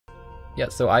Yeah,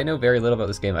 so I know very little about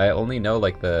this game. I only know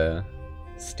like the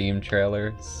Steam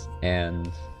trailers,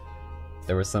 and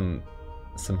there were some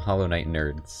Hollow Knight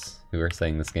nerds who were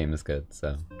saying this game is good,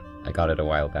 so I got it a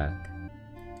while back.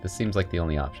 This seems like the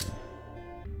only option.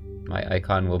 My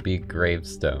icon will be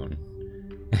gravestone.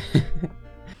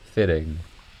 Fitting.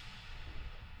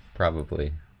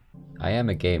 Probably. I am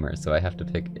a gamer, so I have to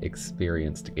pick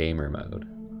experienced gamer mode.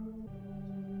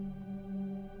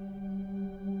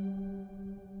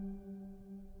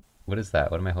 What is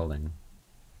that? What am I holding?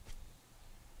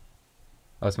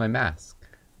 Oh, it's my mask.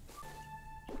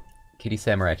 Kitty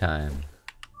Samurai time.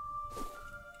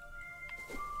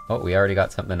 Oh, we already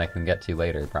got something I can get to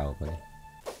later, probably.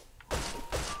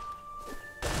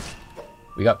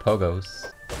 We got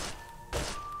pogos.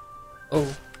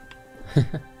 Oh.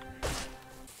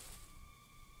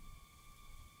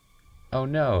 Oh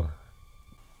no.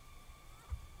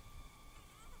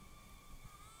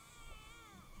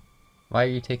 Why are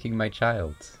you taking my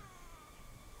child?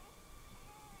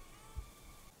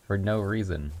 For no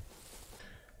reason.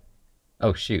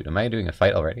 Oh shoot, am I doing a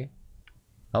fight already?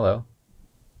 Hello?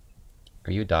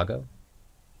 Are you a doggo?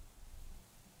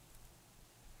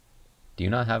 Do you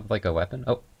not have like a weapon?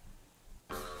 Oh.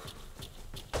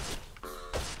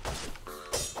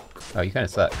 Oh, you kinda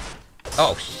suck.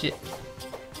 Oh shit!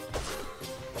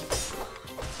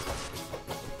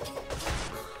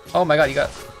 Oh my god, you got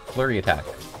flurry attack.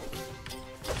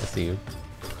 I see you.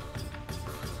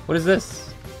 What is this?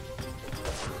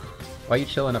 Why are you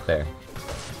chilling up there?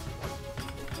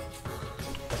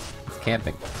 It's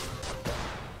camping.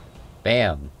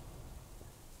 Bam!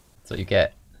 That's what you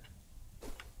get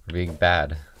for being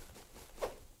bad.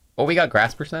 Oh, we got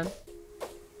grass percent?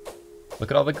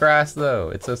 Look at all the grass though,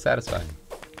 it's so satisfying.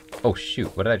 Oh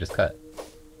shoot, what did I just cut?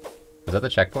 Was that the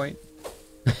checkpoint?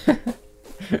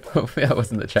 Hopefully that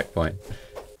wasn't the checkpoint.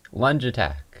 Lunge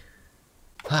attack.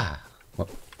 Ah. Whoa.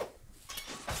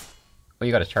 Oh,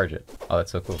 you gotta charge it. Oh,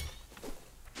 that's so cool.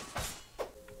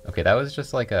 Okay, that was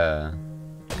just like a...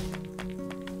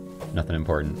 nothing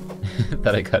important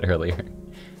that I cut earlier.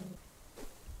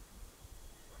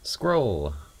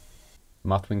 Scroll.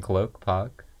 Mothwing Cloak, Pog.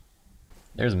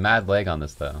 There's mad lag on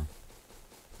this though.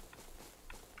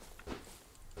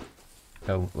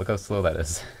 Oh, look how slow that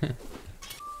is.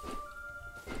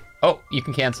 Oh, you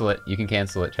can cancel it. You can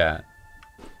cancel it, chat.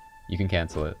 You can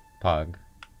cancel it, Pog.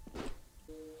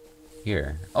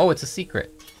 Here. Oh, it's a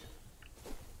secret.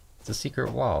 It's a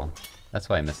secret wall. That's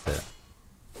why I missed it.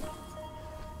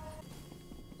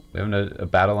 We having a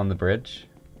battle on the bridge?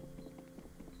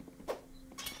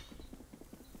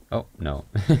 Oh, no.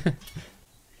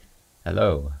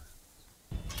 Hello.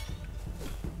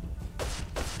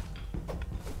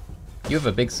 You have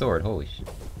a big sword, holy shit.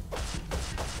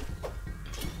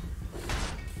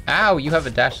 Ow, you have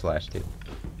a dash slash too.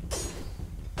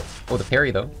 Oh, the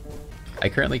parry though. I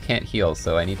currently can't heal,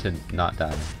 so I need to not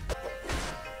die.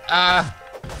 Ah!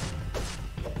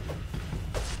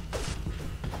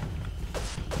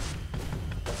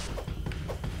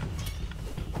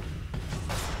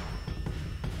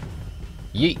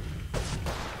 Yeet!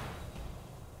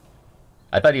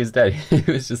 I thought he was dead. He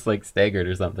was just like staggered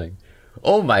or something.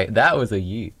 Oh my, that was a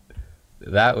yeet.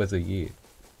 That was a yeet.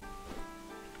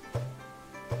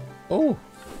 Oh!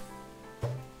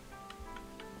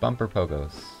 Bumper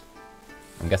pogos.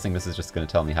 I'm guessing this is just gonna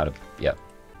tell me how to, yep.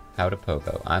 How to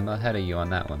pogo. I'm ahead of you on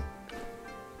that one.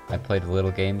 I played a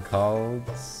little game called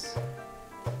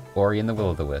Ori and the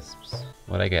Will-o'-the-Wisps.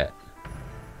 What'd I get?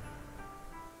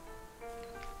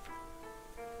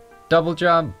 Double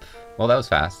jump! Well, that was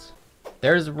fast.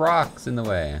 There's rocks in the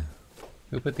way.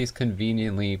 Who put these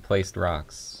conveniently placed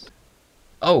rocks?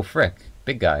 Oh, frick.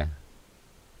 Big guy.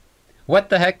 What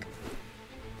the heck?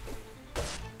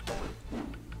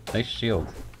 Nice shield.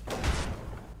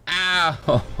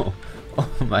 Ow!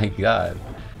 Oh my god.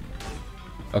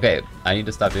 Okay, I need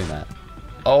to stop doing that.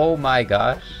 Oh my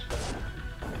gosh.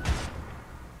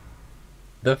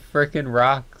 The frickin'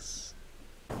 rocks.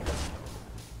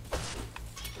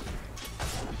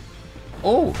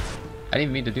 Oh! I didn't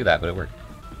even mean to do that, but it worked.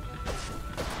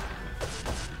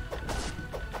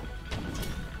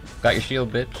 Got your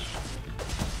shield, bitch.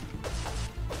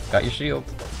 Got your shield.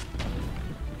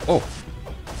 Oh!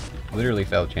 Literally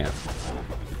fell champ.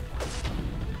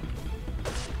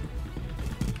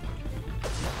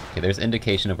 Okay, there's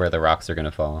indication of where the rocks are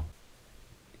gonna fall.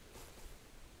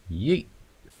 Yeet!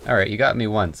 Alright, you got me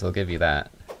once, I'll give you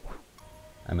that.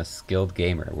 I'm a skilled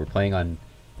gamer. We're playing on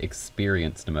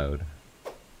experienced mode.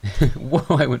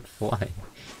 Whoa, I went flying.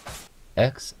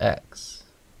 XX.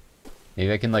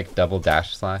 Maybe I can like double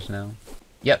dash slash now?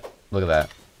 Yep, look at that.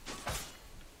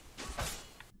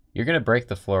 You're gonna break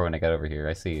the floor when I get over here.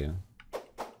 I see you.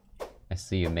 I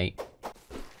see you, mate.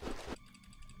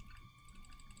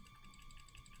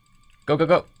 Go, go,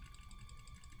 go!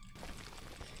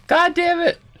 God damn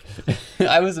it!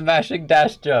 I was mashing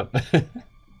dash jump.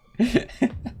 The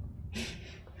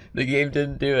game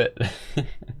didn't do it.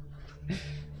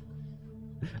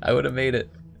 I would have made it.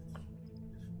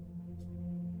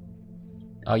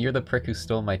 Oh, you're the prick who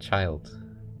stole my child.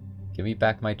 Give me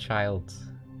back my child.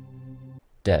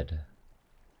 Dead.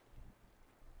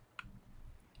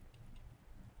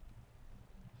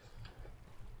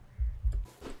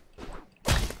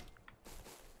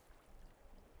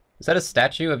 Is that a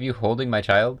statue of you holding my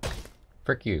child?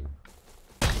 Frick you.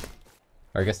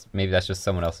 Or I guess maybe that's just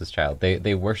someone else's child.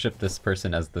 They worship this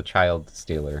person as the child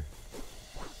stealer.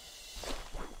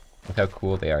 Look how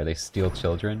cool they are. They steal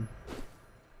children.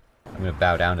 I'm gonna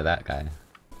bow down to that guy.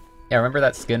 Yeah, remember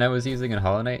that skin I was using in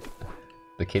Hollow Knight?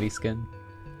 The kitty skin?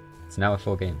 It's now a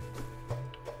full game.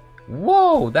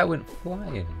 Whoa! That went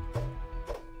flying.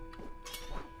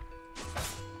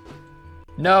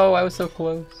 No, I was so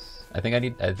close. I think I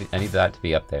need that to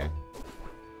be up there.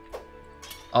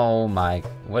 Oh my,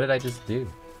 what did I just do?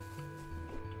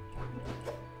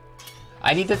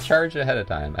 I need to charge ahead of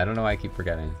time. I don't know why I keep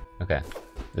forgetting. Okay,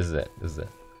 this is it, this is it.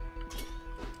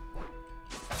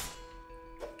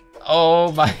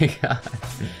 Oh my god.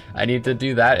 I need to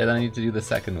do that and then I need to do the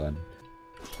second one.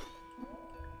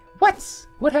 What?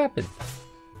 What happened?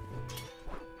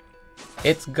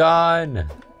 It's gone.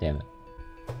 Damn it.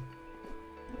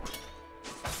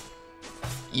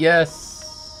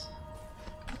 Yes.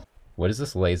 What is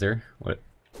this laser? What?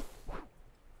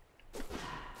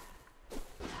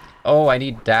 Oh, I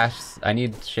need dash. I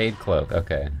need shade cloak.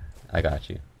 Okay, I got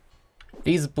you.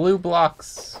 These blue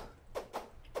blocks.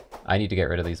 I need to get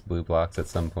rid of these blue blocks at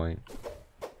some point.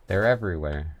 They're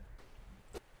everywhere.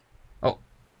 Oh.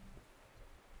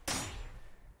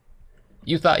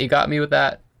 You thought you got me with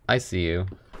that? I see you.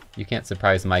 You can't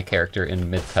surprise my character in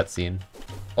mid-cutscene.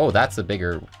 Oh, that's a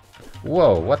bigger...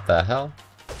 Whoa, what the hell?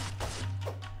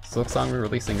 Silksong we're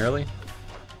releasing early?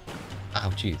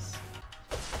 Oh, jeez.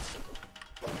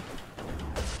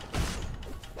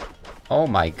 Oh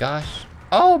my gosh.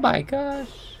 Oh my gosh!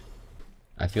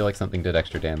 I feel like something did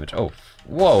extra damage. Oh,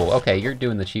 whoa, okay, you're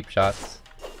doing the cheap shots.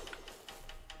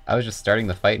 I was just starting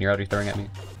the fight and you're already throwing at me.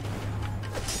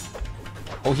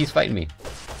 Oh, he's fighting me.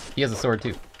 He has a sword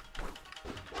too.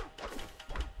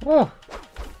 Whoa.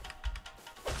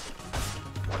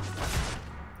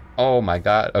 Oh my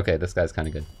god. Okay, this guy's kind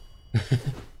of good.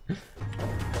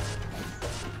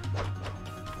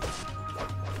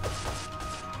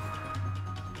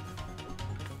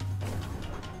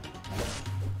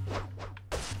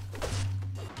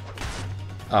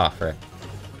 Ah, oh, frick.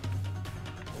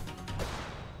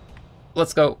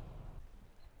 Let's go.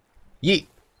 Yeet.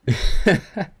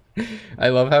 I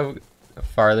love how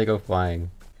far they go flying.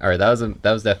 Alright, that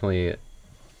was definitely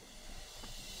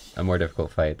a more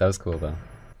difficult fight. That was cool though.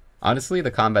 Honestly, the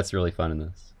combat's really fun in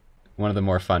this. One of the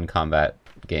more fun combat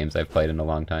games I've played in a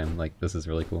long time. Like, this is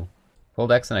really cool.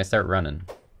 Hold X and I start running.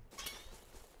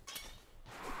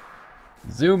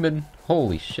 Zooming.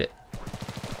 Holy shit.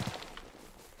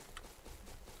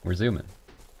 We're zooming.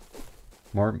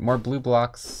 More blue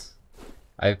blocks.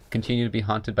 I continue to be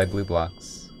haunted by blue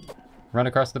blocks. Run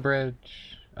across the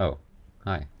bridge. Oh,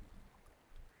 hi.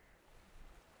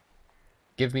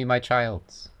 Give me my child.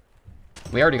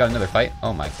 We already got another fight?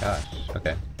 Oh my gosh.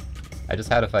 Okay. I just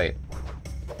had a fight.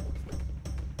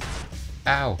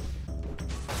 Ow.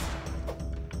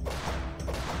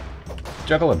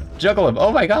 Juggle him! Juggle him!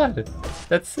 Oh my god!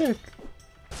 That's sick!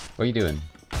 What are you doing?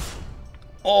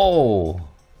 Oh!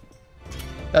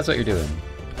 That's what you're doing.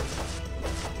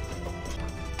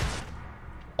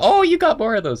 Oh, you got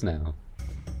more of those now!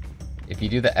 If you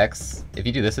do the X, if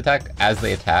you do this attack, as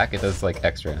they attack, it does like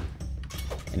extra.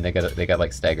 And they got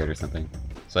like staggered or something.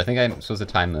 So I think I'm supposed to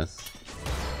time this.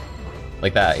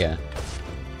 Like that, yeah.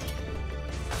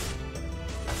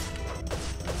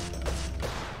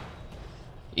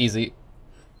 Easy.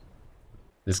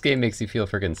 This game makes you feel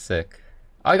friggin' sick.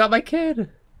 Oh, I got my kid!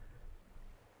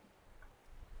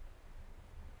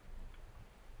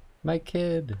 My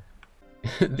kid.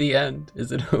 The end.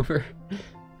 Is it over?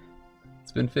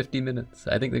 It's been 50 minutes.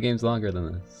 I think the game's longer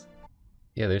than this.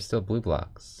 Yeah, there's still blue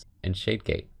blocks. And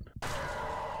Shadegate.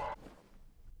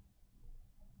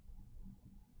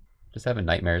 Just having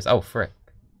nightmares. Oh, frick.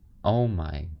 Oh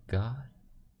my god.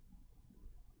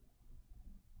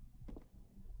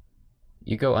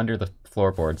 You go under the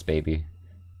floorboards, baby.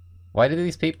 Why do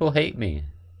these people hate me?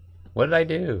 What did I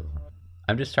do?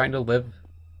 I'm just trying to live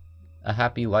a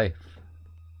happy life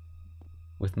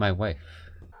with my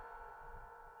wife.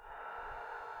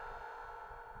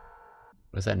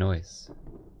 What's that noise?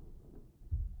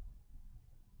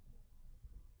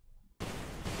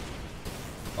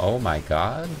 Oh my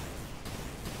god.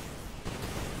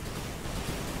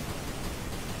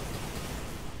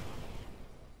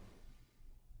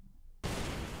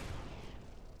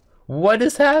 What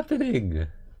is happening?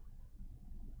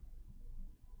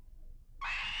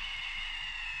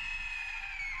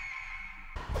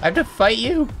 I have to fight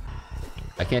you?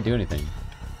 I can't do anything.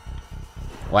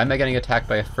 Why am I getting attacked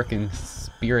by a frickin'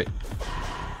 spirit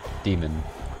demon?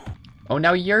 Oh,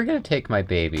 now you're gonna take my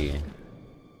baby.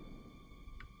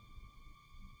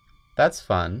 That's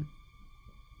fun.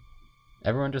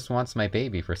 Everyone just wants my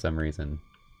baby for some reason.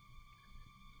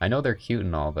 I know they're cute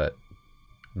and all, but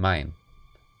mine.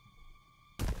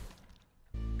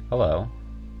 Hello,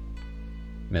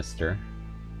 mister.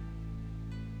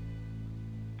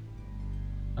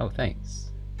 Oh,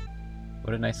 thanks.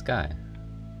 What a nice guy.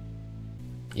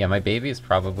 Yeah, my baby is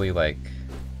probably like...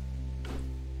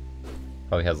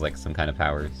 Probably has like some kind of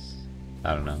powers.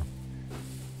 I don't know.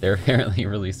 They're apparently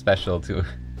really special to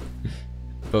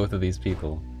both of these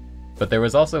people. But there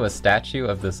was also a statue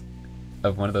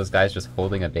of one of those guys just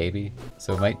holding a baby.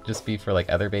 So it might just be for like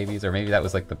other babies, or maybe that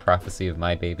was like the prophecy of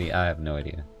my baby. I have no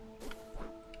idea.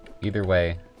 Either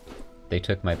way, they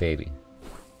took my baby.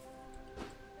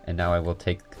 And now I will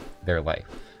take their life.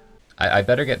 I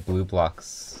better get Blue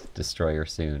Block's Destroyer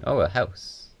soon. Oh, a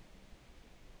house.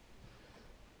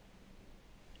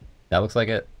 That looks like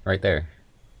it, right there.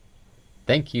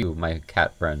 Thank you, my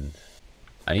cat friend.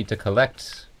 I need to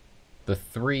collect the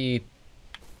 3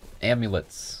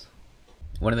 amulets.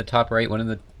 One in the top right, one in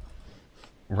the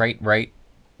right,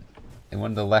 and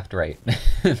one in the left right.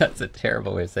 That's a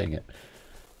terrible way of saying it.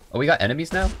 Oh, we got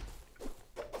enemies now?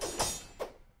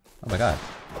 Oh my god.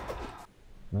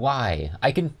 Why?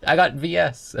 I got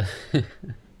VS!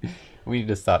 We need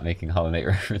to stop making Hollow Knight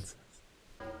references.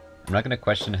 I'm not gonna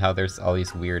question how there's all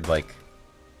these weird, like,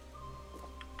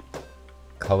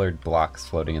 colored blocks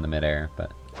floating in the midair,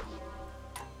 but,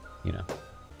 you know.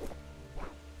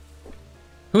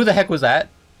 Who the heck was that?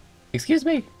 Excuse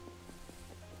me?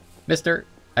 Mister,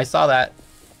 I saw that.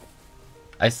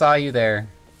 I saw you there.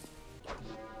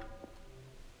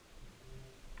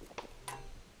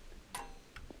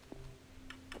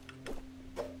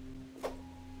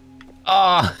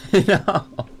 Oh, no.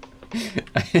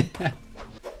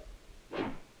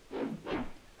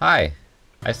 Hi.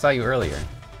 I saw you earlier.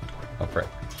 Oh, frick.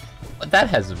 That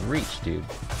has reach, dude.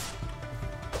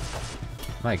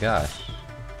 My gosh.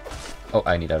 Oh,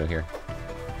 I need out of here.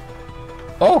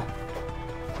 Oh!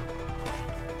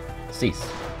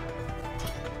 Cease.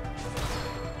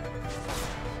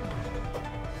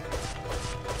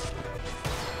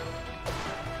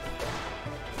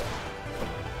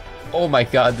 Oh my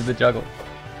god, did the juggle.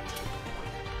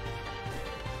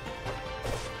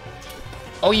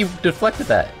 Oh, you deflected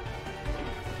that!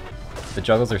 The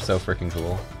juggles are so freaking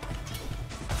cool.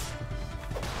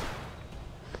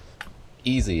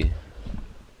 Easy.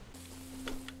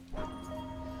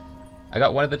 I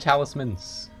got one of the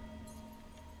talismans.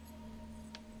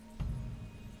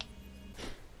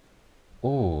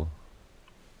 Ooh.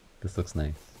 This looks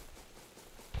nice.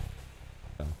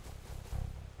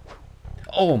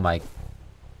 Oh my...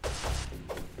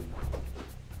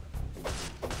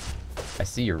 I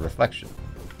see your reflection.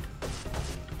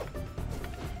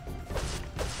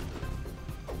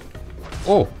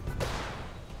 Oh!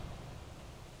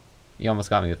 You almost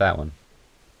got me with that one.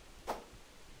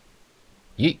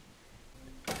 Yeet!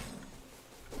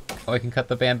 Oh, I can cut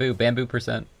the bamboo. Bamboo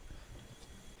percent.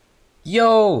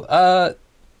 Yo!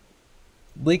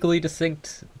 Legally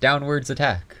distinct downwards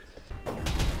attack.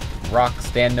 Rock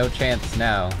stand no chance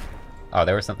now. Oh,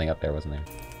 there was something up there, wasn't there?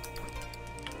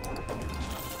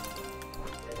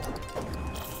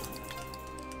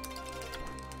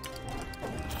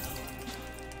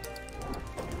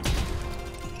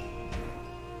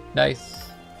 Nice.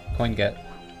 Coin get.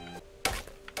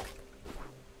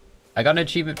 I got an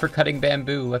achievement for cutting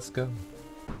bamboo. Let's go.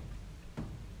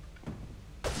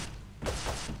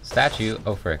 Statue.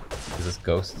 Oh, frick. Is this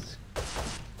ghost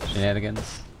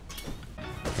shenanigans?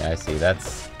 Yeah, I see.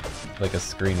 That's like a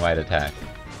screen-wide attack.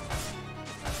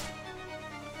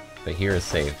 But here is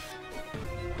safe.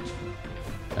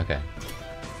 Okay.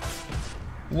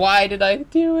 Why did I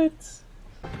do it?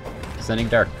 Sending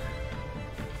dark.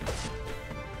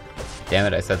 Damn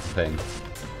it, I said the thing.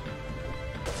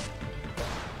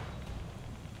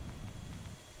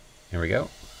 Here we go.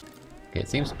 Okay, it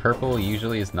seems purple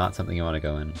usually is not something you want to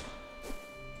go in.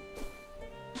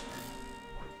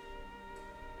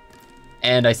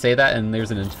 And I say that and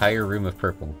there's an entire room of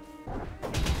purple.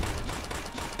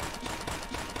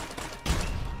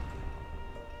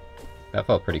 That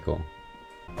felt pretty cool.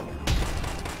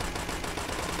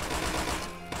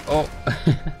 Oh!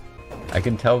 I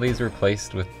can tell these were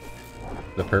placed with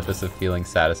the purpose of feeling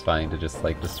satisfying to just,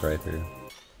 like, destroy through.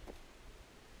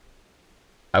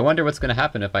 I wonder what's gonna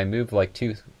happen if I move, like,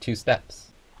 two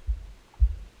steps.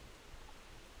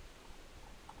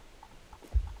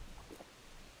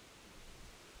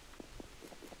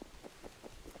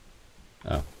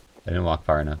 Oh, I didn't walk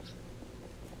far enough.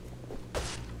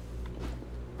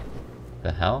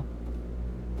 The hell?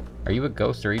 Are you a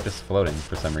ghost or are you just floating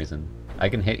for some reason? I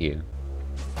can hit you.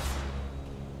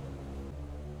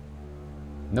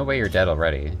 No way you're dead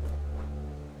already.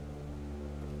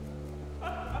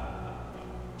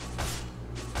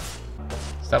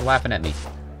 Stop laughing at me.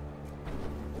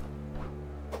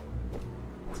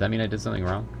 Does that mean I did something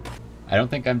wrong? I don't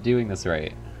think I'm doing this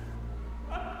right.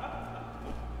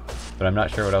 But I'm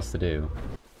not sure what else to do.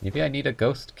 Maybe I need a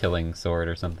ghost killing sword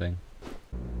or something.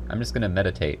 I'm just gonna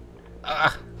meditate.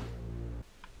 Ah!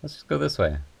 Let's just go this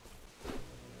way.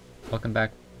 Welcome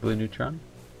back, Blue Neutron.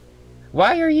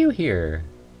 Why are you here?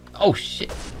 Oh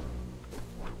shit!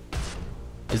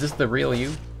 Is this the real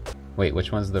you? Wait,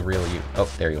 which one's the real you? Oh,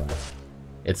 there you are.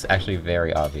 It's actually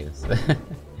very obvious.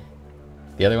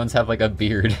 The other ones have like a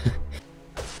beard.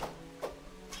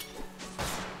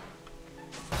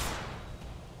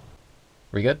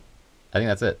 We good? I think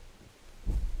that's it.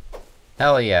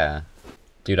 Hell yeah!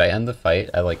 Dude, I end the fight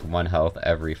at like 1 health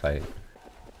every fight.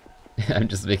 I'm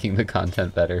just making the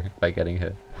content better by getting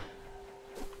hit.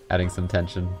 Adding some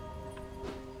tension.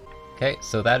 Okay,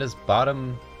 so that is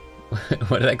bottom...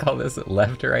 what did I call this?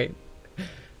 Left, right?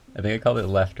 I think I called it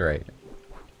left, right.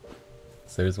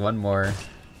 So there's one more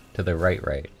to the right,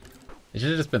 right. It should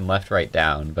have just been left, right,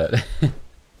 down, but...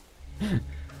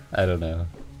 I don't know.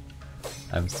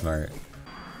 I'm smart.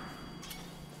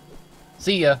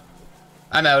 See ya!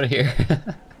 I'm out of here!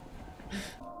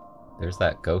 There's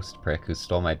that ghost prick who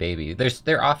stole my baby.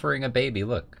 They're offering a baby,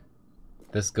 look!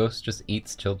 This ghost just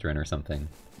eats children or something.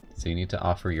 So you need to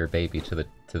offer your baby to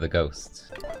the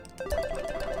ghosts.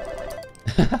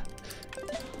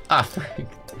 Offering.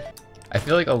 I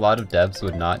feel like a lot of devs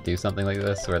would not do something like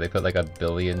this, where they put like 1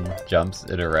 billion jumps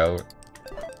in a row.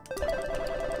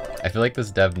 I feel like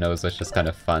this dev knows what's just kind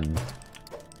of fun.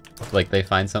 Like, they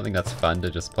find something that's fun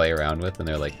to just play around with, and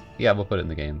they're like, yeah, we'll put it in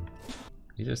the game.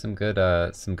 These are some good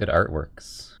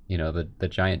artworks. You know, the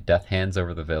giant death hands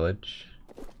over the village.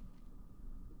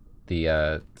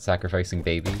 The, sacrificing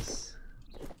babies.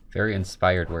 Very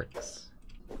inspired works.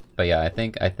 But yeah, I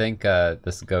think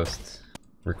this ghost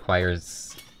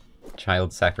requires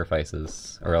child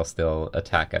sacrifices, or else they'll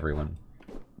attack everyone.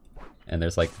 And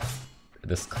there's like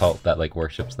this cult that like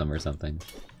worships them or something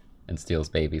and steals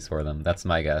babies for them. That's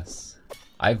my guess.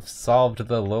 I've solved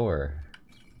the lore.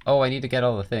 Oh, I need to get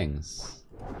all the things.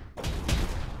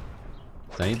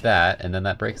 So I need that, and then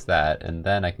that breaks that, and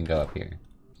then I can go up here.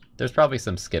 There's probably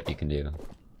some skip you can do.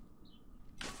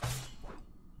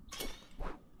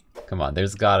 Come on,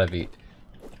 there's gotta be...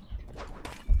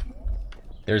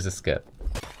 There's a skip.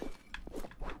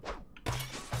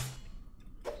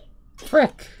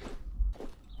 Frick!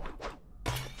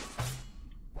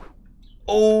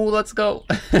 Oh, let's go!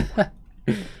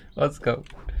 Let's go.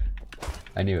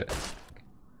 I knew it.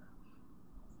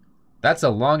 That's a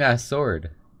long-ass sword.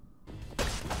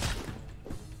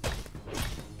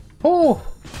 Oh!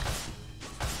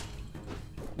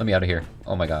 Let me out of here.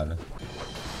 Oh my god.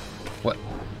 What?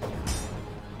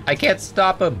 I can't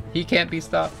stop him! He can't be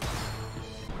stopped.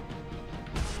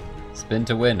 Spin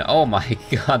to win. Oh my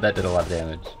god, that did a lot of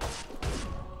damage.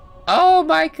 Oh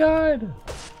my god!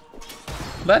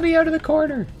 Let me out of the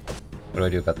corner! What do I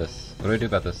do about this? What do I do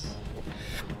about this?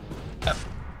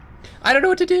 I don't know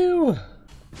what to do!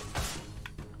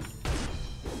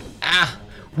 Ah!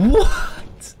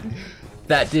 What?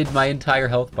 That did my entire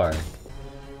health bar.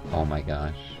 Oh my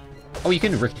gosh. Oh, you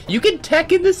can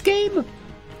tech in this game?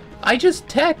 I just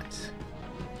teched.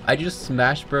 I just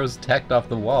Smash Bros teched off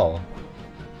the wall.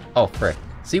 Oh frick.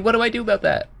 See, what do I do about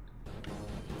that?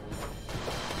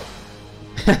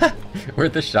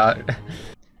 Worth a shot.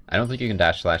 I don't think you can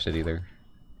dash slash it either.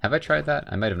 Have I tried that?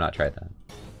 I might have not tried that.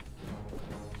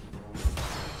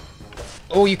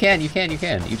 Oh, you can. You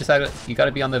just you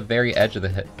gotta be on the very edge of the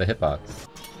hitbox.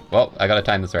 Well, I gotta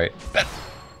time this right.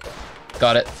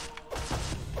 Got it.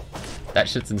 That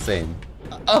shit's insane.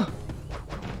 Oh!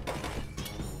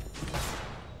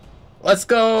 Let's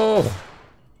go!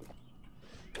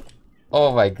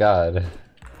 Oh my god.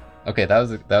 Okay, that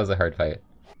was a hard fight.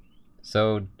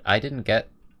 So, I didn't get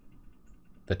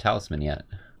the talisman yet.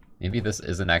 Maybe this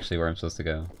isn't actually where I'm supposed to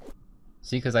go.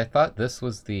 See, because I thought this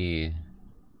was the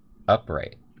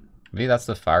upright. Maybe that's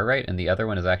the far right, and the other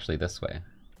one is actually this way.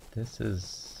 This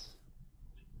is...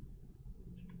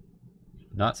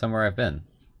 not somewhere I've been.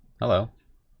 Hello.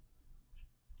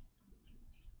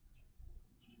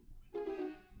 Do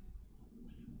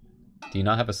you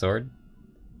not have a sword?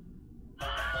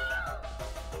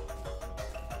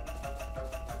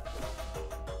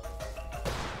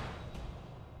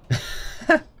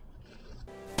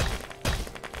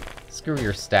 Screw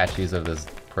your statues of this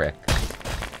prick.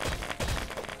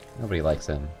 Nobody likes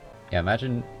him. Yeah,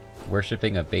 imagine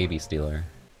worshipping a baby stealer.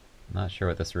 I'm not sure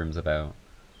what this room's about.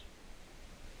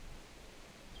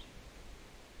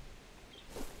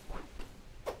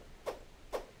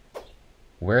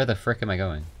 Where the frick am I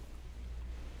going?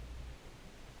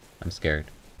 I'm scared.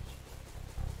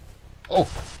 Oh!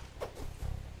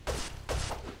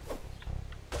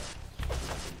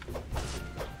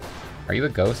 Are you a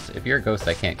ghost? If you're a ghost,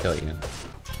 I can't kill you.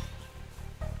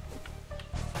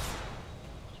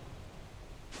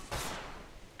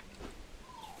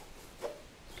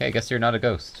 Okay, I guess you're not a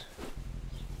ghost.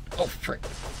 Oh, frick.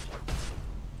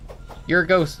 You're a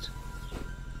ghost!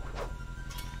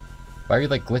 Why are you,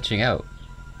 like, glitching out?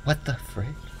 What the frick?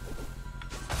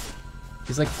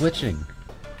 He's, like, glitching.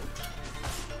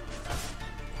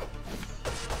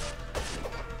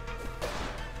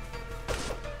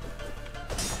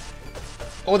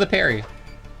 Oh, the parry!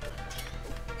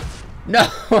 No!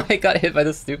 I got hit by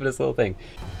the stupidest little thing.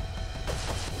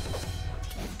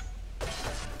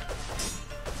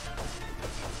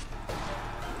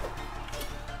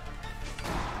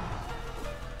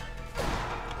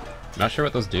 Not sure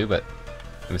what those do, but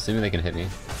I'm assuming they can hit me.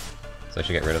 So I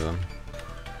should get rid of them.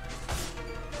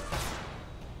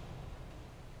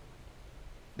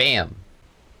 Bam!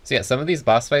 So yeah, some of these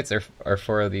boss fights are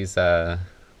for these, they're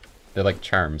like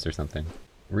charms or something.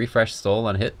 Refresh soul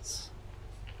on hits.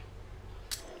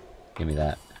 Give me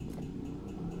that.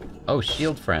 Oh,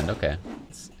 shield friend, okay.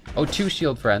 Oh, 2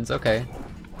 shield friends, okay.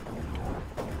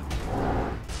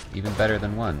 Even better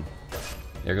than 1.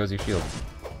 There goes your shield.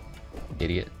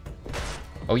 Idiot.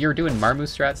 Oh, you're doing Marmu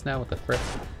strats now? What the frick?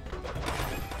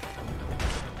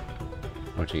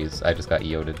 Oh jeez, I just got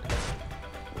yoted.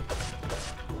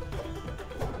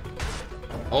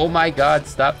 Oh my god,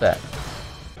 stop that.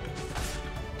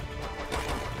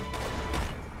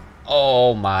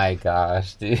 Oh my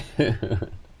gosh, dude.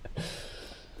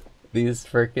 These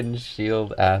frickin'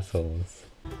 shield assholes.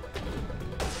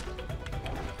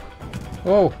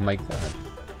 Oh my god.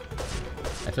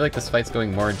 I feel like this fight's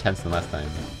going more intense than last time.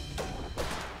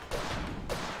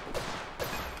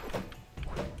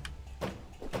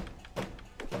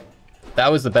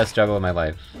 That was the best juggle of my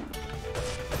life.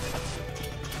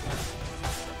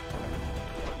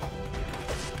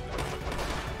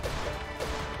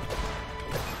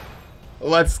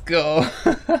 Let's go!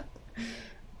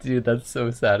 Dude, that's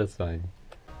so satisfying.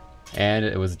 And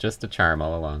it was just a charm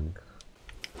all along.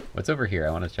 What's over here?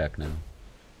 I want to check now.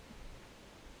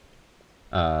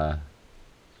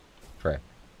 Frick.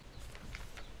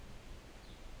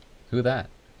 Who that?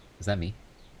 Is that me?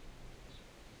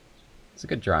 It's a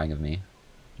good drawing of me.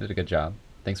 You did a good job.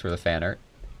 Thanks for the fan art.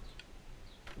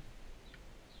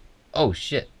 Oh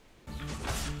shit.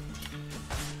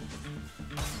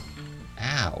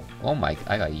 Ow. Oh my,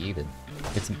 I got yeeted.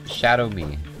 It's Shadow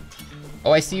Me.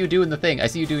 Oh, I see you doing the thing. I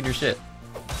see you doing your shit.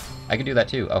 I can do that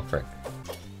too. Oh, frick.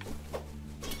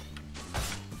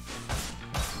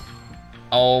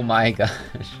 Oh my gosh.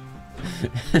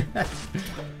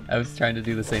 I was trying to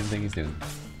do the same thing he's doing.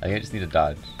 I think I just need to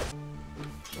dodge.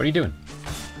 What are you doing?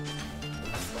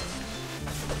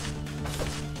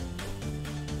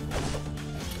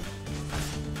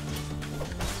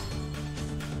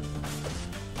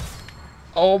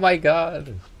 Oh my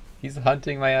god! He's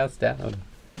hunting my ass down.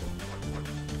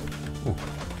 Ooh.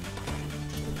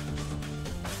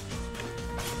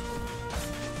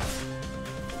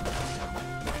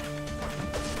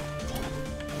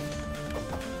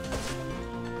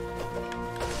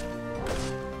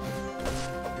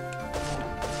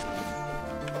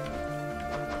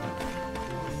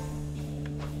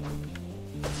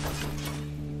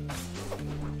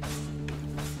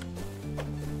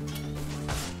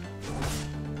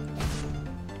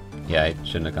 Yeah, I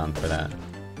shouldn't have gone for that.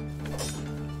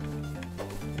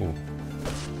 Ooh.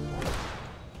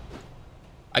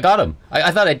 I got him! I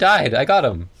thought I died! I got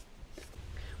him!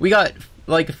 We got,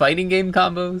 like, fighting game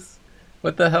combos?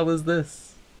 What the hell is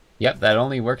this? Yep, that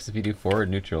only works if you do forward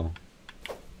neutral.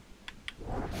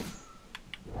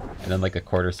 And then, like, a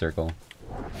quarter circle.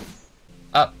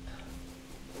 Up!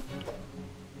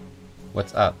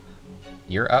 What's up?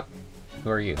 You're up? Who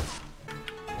are you?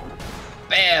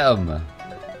 Bam!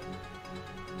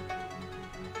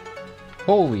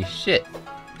 Holy shit!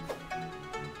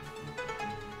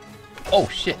 Oh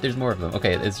shit, there's more of them.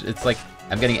 Okay, it's like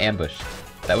I'm getting ambushed.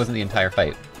 That wasn't the entire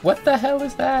fight. What the hell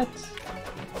is that?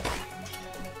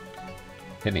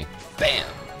 Hit me. Bam!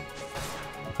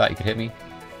 I thought you could hit me.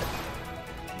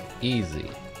 Easy.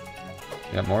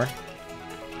 You got more?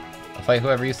 I'll fight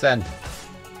whoever you send.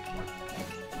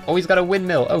 Oh, he's got a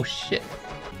windmill! Oh shit!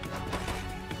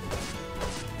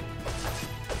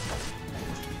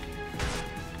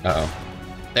 Uh-oh.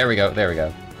 There we go, there we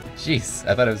go. Jeez,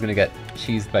 I thought I was gonna get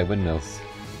cheesed by windmills.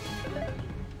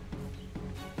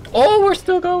 Oh, we're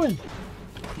still going!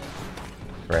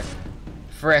 Frick.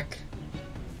 Frick!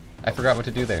 I forgot what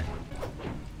to do there.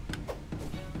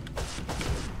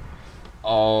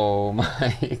 Oh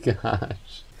my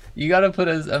gosh. You gotta put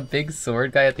a big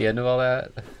sword guy at the end of all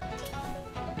that?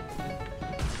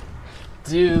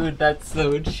 Dude, that's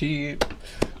so cheap.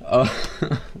 Oh.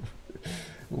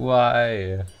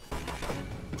 Why?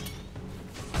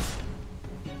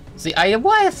 See, I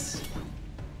was!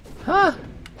 Huh?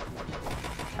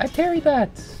 I parried that!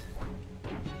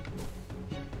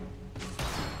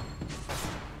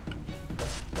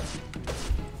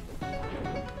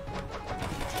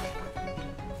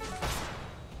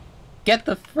 Get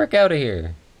the frick out of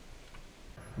here!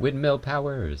 Windmill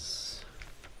powers.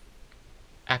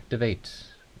 Activate.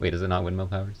 Wait, is it not windmill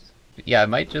powers? Yeah, it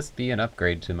might just be an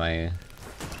upgrade to my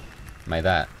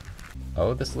that.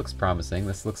 Oh, this looks promising.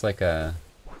 This looks like a...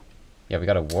 Yeah, we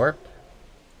got a warp.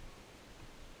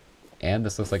 And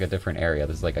this looks like a different area.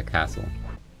 This is like a castle.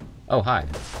 Oh, hi.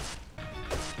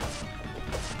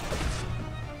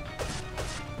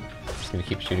 Just gonna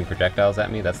keep shooting projectiles at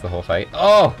me? That's the whole fight?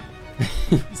 Oh!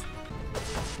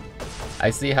 I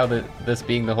see how this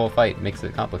being the whole fight makes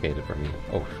it complicated for me.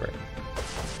 Oh, frick.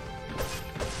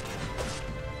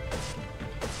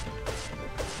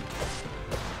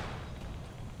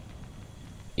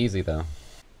 Easy, though.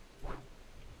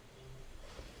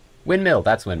 Windmill!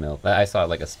 That's windmill. I saw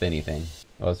like a spinny thing.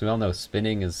 Well, as we all know,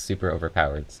 spinning is super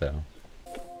overpowered, so...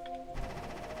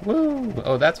 Woo!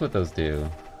 Oh, that's what those do.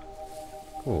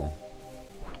 Cool.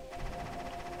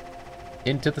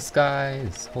 Into the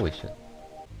skies! Holy shit.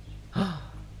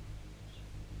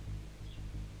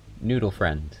 Noodle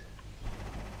friend.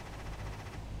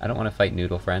 I don't want to fight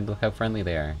Noodle friend. Look how friendly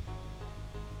they are.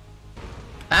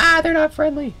 Ah, they're not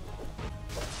friendly!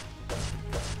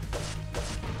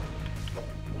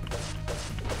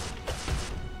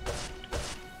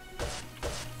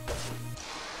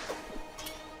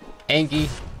 Angie.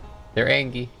 They're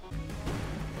Angie.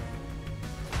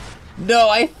 No,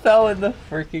 I fell in the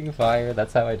freaking fire.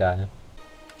 That's how I died.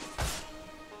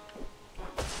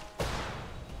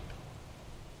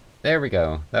 There we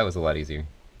go. That was a lot easier.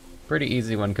 Pretty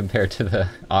easy one compared to the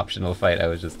optional fight I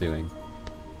was just doing.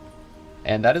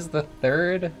 And that is the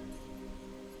third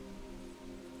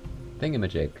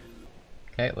thingamajig.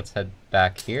 Okay, let's head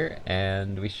back here,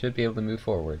 and we should be able to move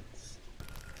forwards.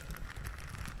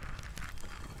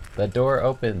 The door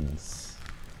opens.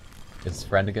 Is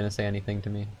friend gonna say anything to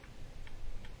me?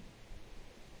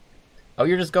 Oh,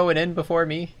 you're just going in before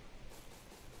me?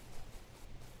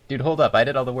 Dude, hold up. I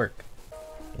did all the work.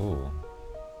 Ooh.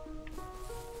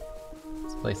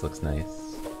 This place looks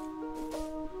nice.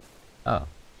 Oh.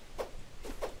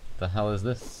 The hell is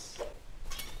this?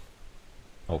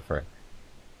 Oh, frick.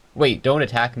 Wait, don't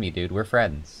attack me, dude. We're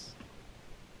friends.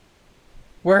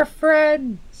 We're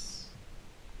friends!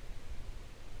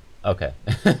 Okay.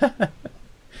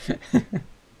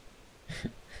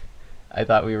 I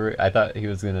thought he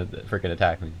was gonna frickin'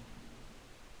 attack me.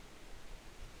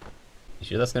 You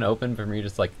sure that's gonna open from you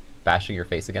just like bashing your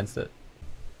face against it?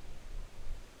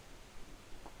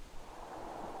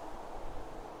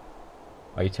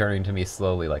 Why are you turning to me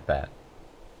slowly like that?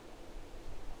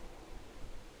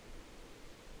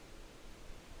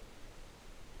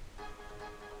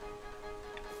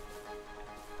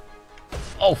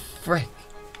 Oh, frick!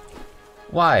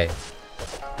 Why?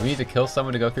 We need to kill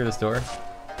someone to go through this door?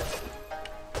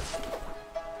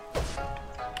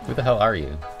 Who the hell are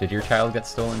you? Did your child get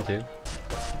stolen too?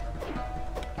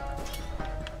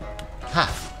 Ha!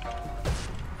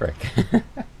 Frick.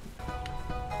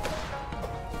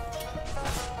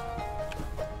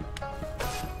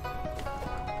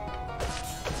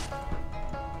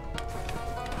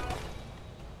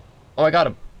 Oh, I got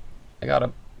him! I got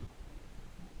him.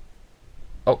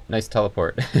 Oh, nice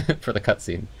teleport for the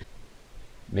cutscene.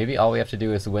 Maybe all we have to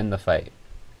do is win the fight.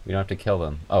 We don't have to kill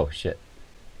them. Oh, shit.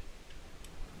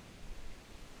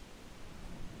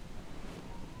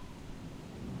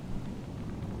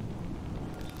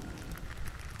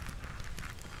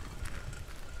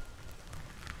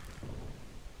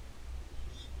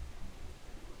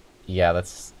 Yeah,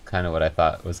 that's kind of what I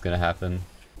thought was gonna happen.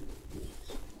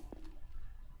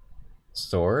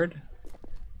 Sword?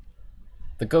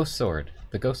 The ghost sword.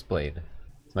 The ghost blade.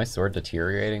 Is my sword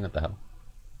deteriorating? What the hell?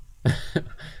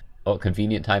 Oh,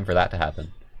 convenient time for that to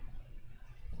happen.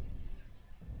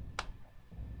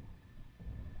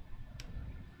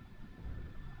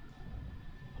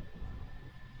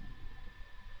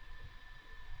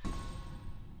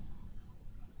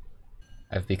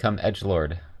 I've become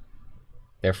edgelord.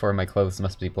 Therefore my clothes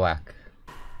must be black.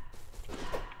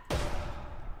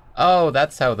 Oh,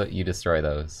 that's how you destroy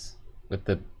those. With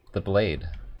the blade.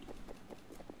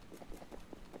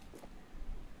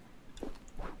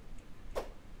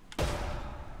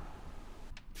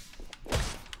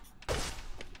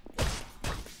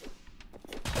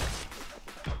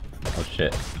 Oh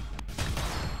shit.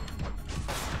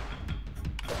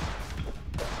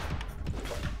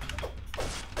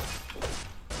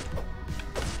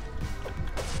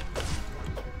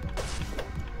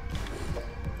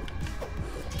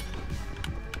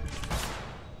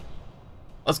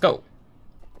 Let's go!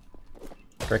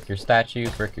 Frick your statue,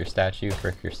 frick your statue,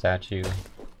 frick your statue.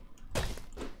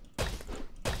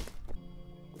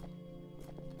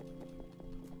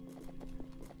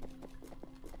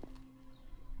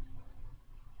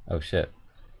 Oh shit.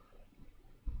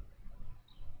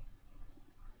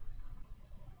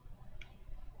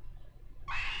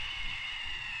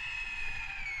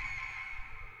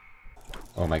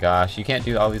 Oh my gosh, you can't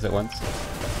do all these at once.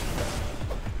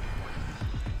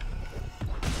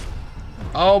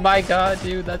 Oh my god,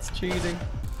 dude, that's cheating.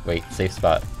 Wait, safe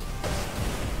spot.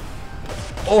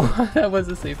 Oh, that was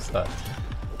a safe spot.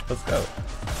 Let's go.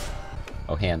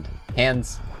 Oh, hand.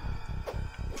 Hands!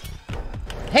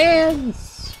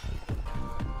 Hands!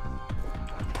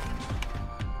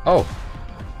 Oh!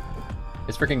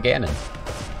 It's freaking Ganon.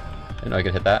 I didn't know I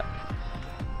could hit that.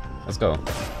 Let's go.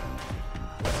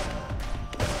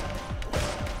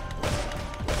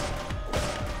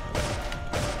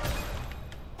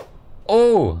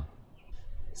 Oh!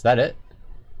 Is that it?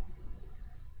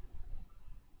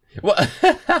 What?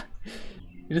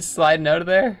 You just sliding out of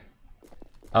there?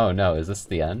 Oh no, is this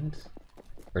the end?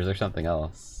 Or is there something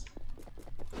else?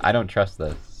 I don't trust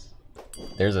this.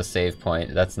 There's a save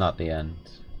point. That's not the end.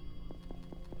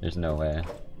 There's no way.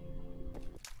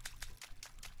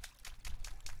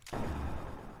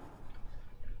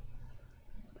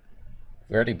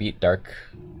 We already beat Dark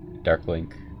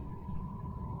Link.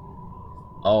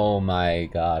 Oh my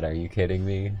god, are you kidding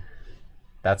me?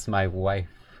 That's my wife.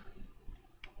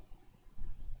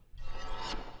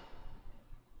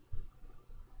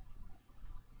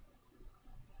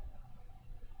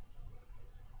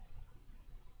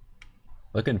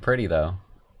 Looking pretty though.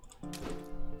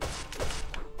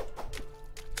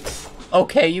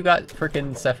 Okay, you got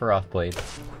frickin' Sephiroth blade.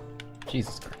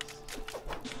 Jesus Christ.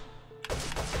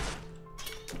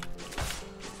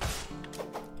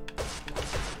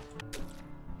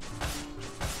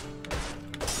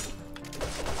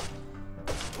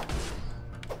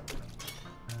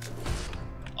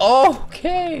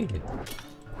 Okay!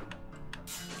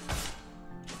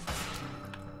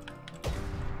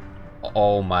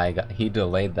 Oh my god, he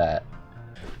delayed that.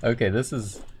 Okay,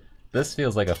 this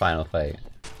feels like a final fight.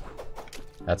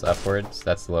 That's upwards,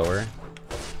 that's lower.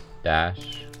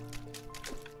 Dash.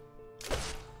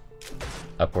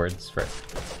 Upwards, frick.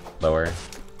 Lower.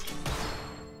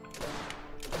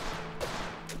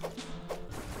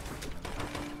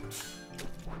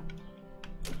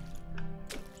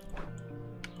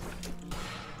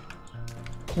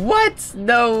 What?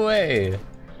 No way!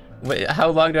 Wait, how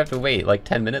long do I have to wait? Like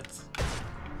 10 minutes?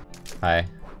 Hi.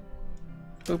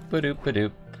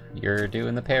 Boop-a-doop-a-doop. You're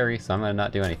doing the parry, so I'm gonna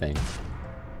not do anything.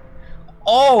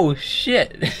 Oh,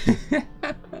 shit!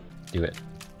 Do it.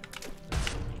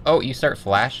 Oh, you start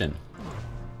flashing.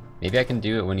 Maybe I can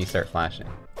do it when you start flashing.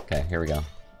 Okay, here we go.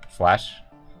 Flash.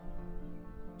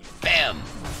 Bam!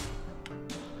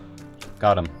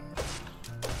 Got him.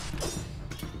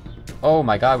 Oh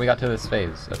my god, we got to this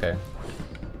phase. Okay.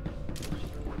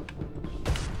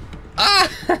 Ah!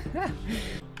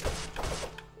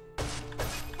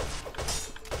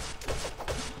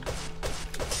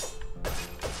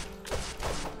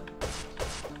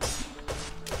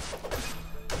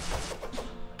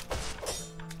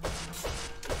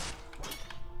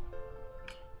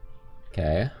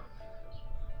 Okay.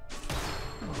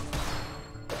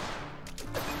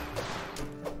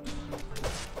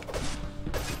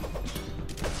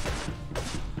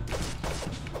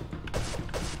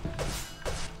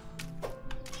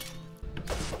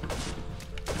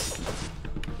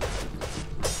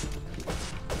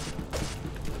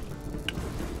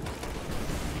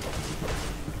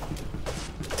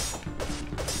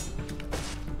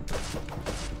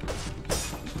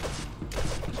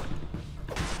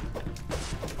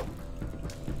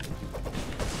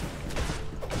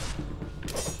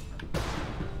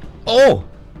 Oh!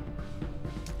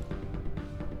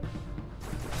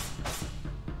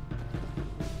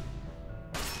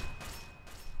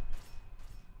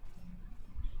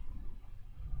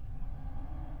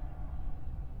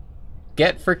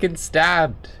 Get frickin'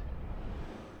 stabbed!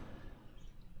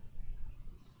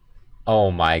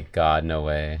 Oh my god, no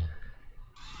way.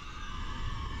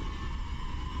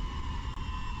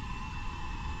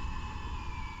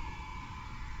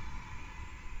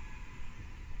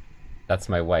 That's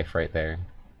my wife right there.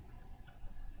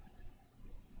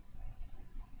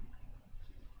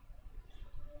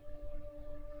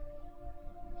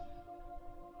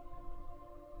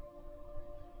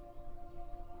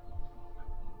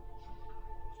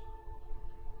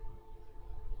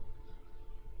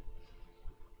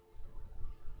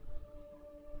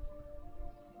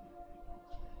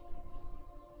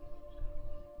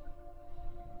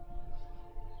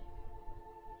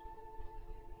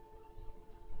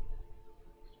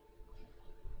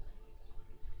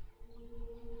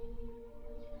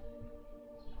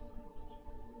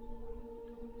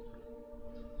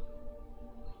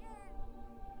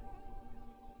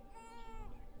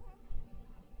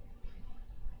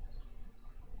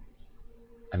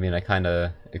 I mean, I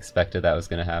kinda expected that was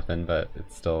gonna happen, but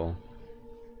it's still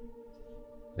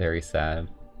very sad.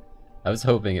 I was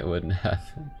hoping it wouldn't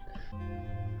happen.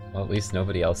 Well, at least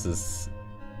nobody else's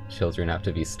children have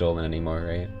to be stolen anymore,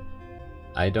 right?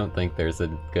 I don't think there's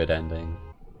a good ending.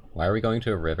 Why are we going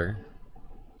to a river?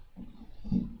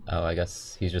 Oh, I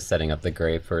guess he's just setting up the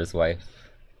grave for his wife.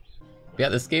 Yeah,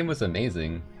 this game was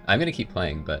amazing. I'm gonna keep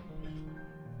playing, but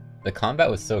the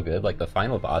combat was so good, like the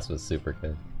final boss was super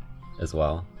good as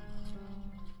well.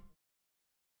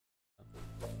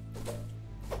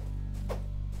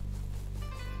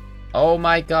 Oh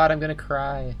my god, I'm gonna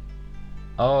cry.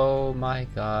 Oh my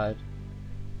god.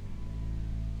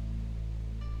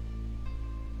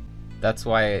 That's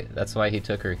why he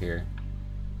took her here.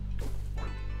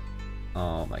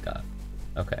 Oh my god.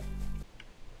 Okay.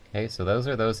 Okay, so those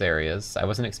are those areas. I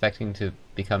wasn't expecting to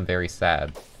become very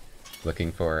sad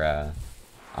looking for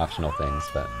optional things,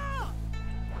 but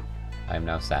I'm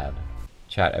now sad.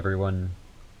 Chat, everyone,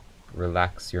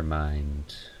 relax your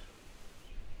mind.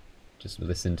 Just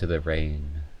listen to the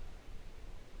rain.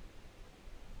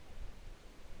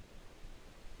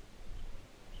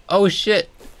 Oh shit!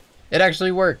 It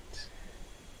actually worked!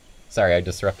 Sorry, I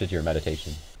disrupted your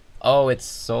meditation. Oh, it's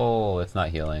soul. It's not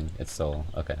healing. It's soul.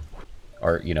 Okay.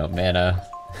 Or, you know, mana,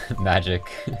 magic.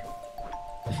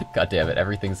 God damn it,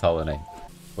 everything's Hollow Knight.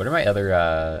 What are my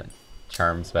other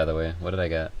charms, by the way? What did I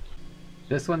get?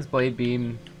 This one's Blade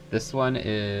Beam. This one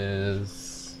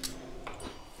is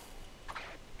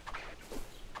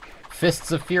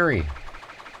Fists of Fury.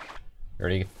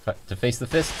 Ready to face the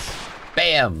fists?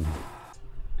 Bam!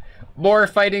 More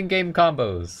fighting game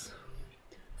combos.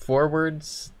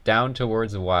 Forwards, down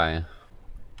towards Y.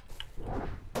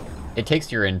 It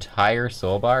takes your entire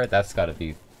soul bar? That's gotta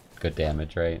be good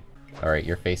damage, right? Alright,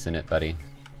 you're facing it, buddy.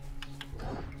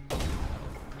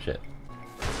 Shit.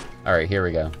 Alright, here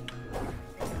we go.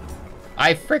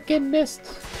 I frickin' missed!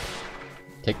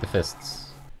 Take the fists.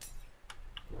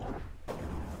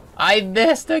 I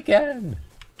missed again!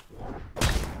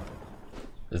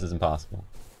 This is impossible.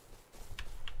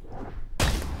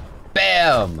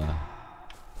 Bam!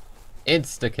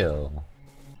 Insta-kill.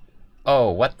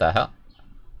 Oh, what the hell?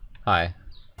 Hi.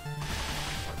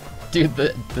 Dude,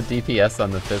 the DPS on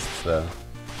the fists, though.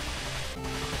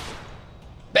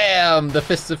 Bam! The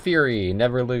Fists of Fury!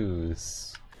 Never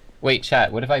lose. Wait,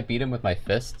 chat, what if I beat him with my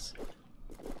fists?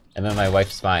 And then my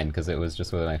wife's fine, because it was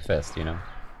just with my fist, you know?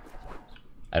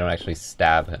 I don't actually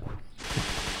stab him.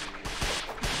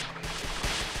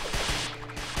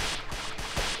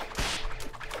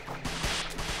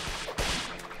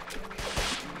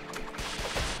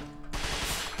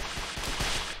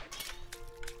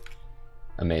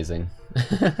 Amazing.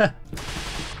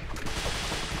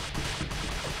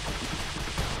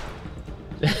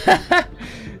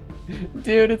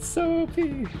 Dude, it's so OP.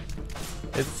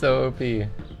 It's so OP.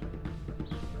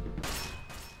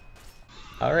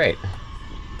 Alright.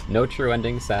 No true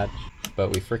ending, Satch, but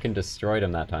we frickin' destroyed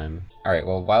him that time. Alright,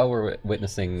 well, while we're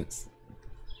witnessing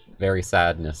very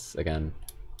sadness again,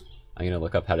 I'm gonna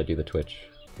look up how to do the Twitch.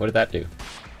 What did that do?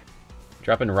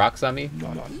 Dropping rocks on me?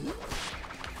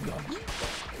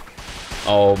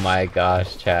 Oh my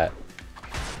gosh, chat.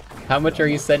 How much are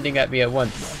you sending at me at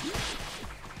once?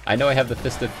 I know I have the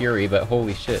Fist of Fury, but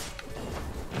holy shit.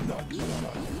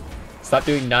 Stop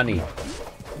doing Nani.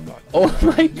 Oh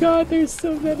my god, there's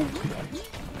so many.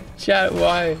 Chat,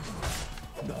 why?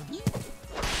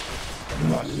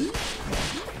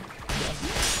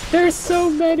 There's so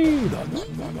many!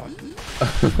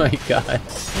 Oh my god.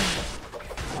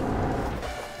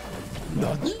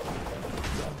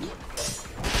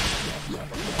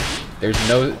 There's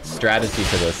no strategy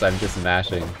to this, I'm just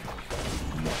mashing.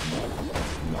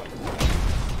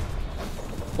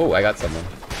 Oh, I got someone.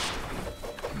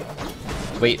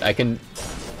 Wait, I can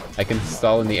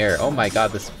stall in the air. Oh my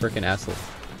god, this frickin' asshole.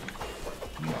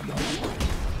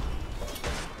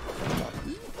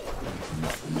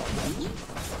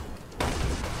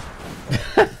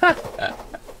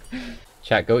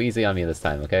 Chat, go easy on me this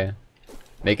time, okay?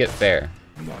 Make it fair.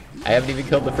 I haven't even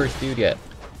killed the first dude yet.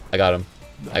 I got him.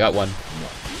 I got one.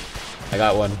 I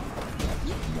got one.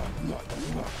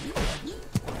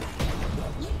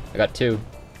 I got two.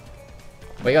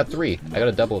 Wait, I got three. I got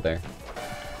a double there.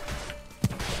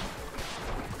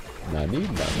 Nani, nani,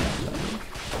 nani.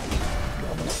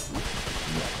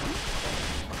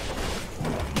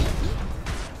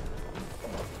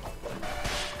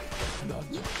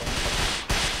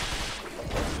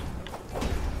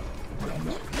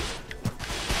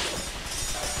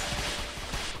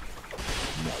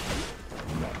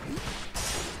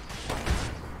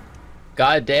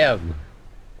 God damn!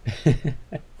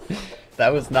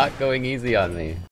 That was not going easy on me.